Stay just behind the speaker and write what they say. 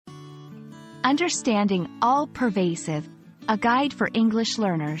Understanding All-pervasive, a guide for English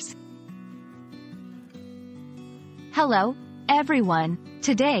learners. Hello, everyone.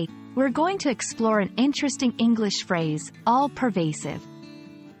 Today, we're going to explore an interesting English phrase, all-pervasive.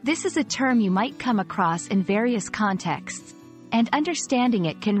 This is a term you might come across in various contexts, and understanding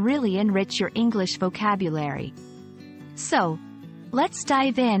it can really enrich your English vocabulary. So, let's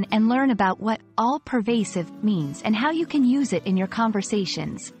dive in and learn about what all-pervasive means and how you can use it in your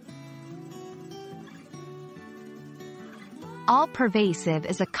conversations. All-pervasive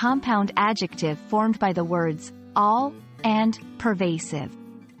is a compound adjective formed by the words all and pervasive.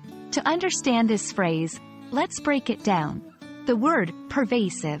 To understand this phrase, let's break it down. The word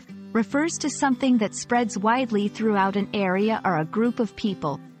pervasive refers to something that spreads widely throughout an area or a group of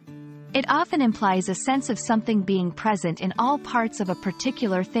people. It often implies a sense of something being present in all parts of a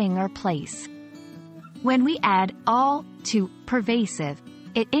particular thing or place. When we add all to pervasive,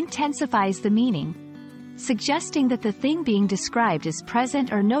 it intensifies the meaning, suggesting that the thing being described is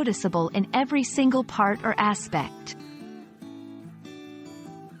present or noticeable in every single part or aspect.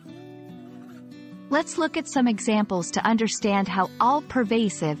 Let's look at some examples to understand how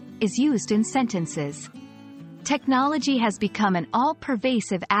all-pervasive is used in sentences. Technology has become an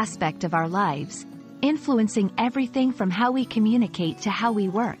all-pervasive aspect of our lives, influencing everything from how we communicate to how we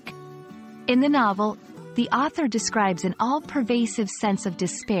work. In the novel, the author describes an all-pervasive sense of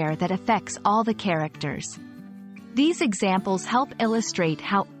despair that affects all the characters. These examples help illustrate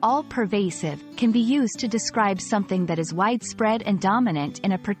how all-pervasive can be used to describe something that is widespread and dominant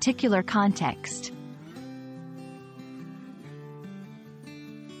in a particular context.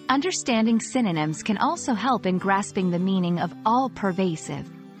 Understanding synonyms can also help in grasping the meaning of all-pervasive.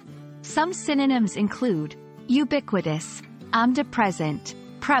 Some synonyms include ubiquitous, omnipresent,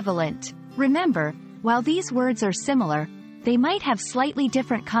 prevalent. Remember, while these words are similar, they might have slightly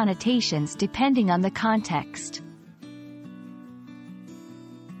different connotations depending on the context.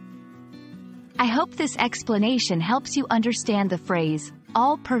 I hope this explanation helps you understand the phrase,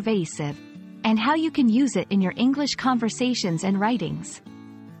 all-pervasive, and how you can use it in your English conversations and writings.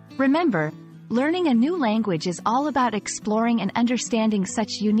 Remember, learning a new language is all about exploring and understanding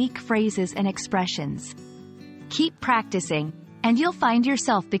such unique phrases and expressions. Keep practicing, and you'll find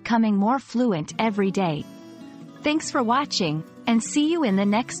yourself becoming more fluent every day. Thanks for watching, and see you in the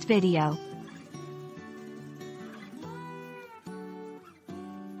next video.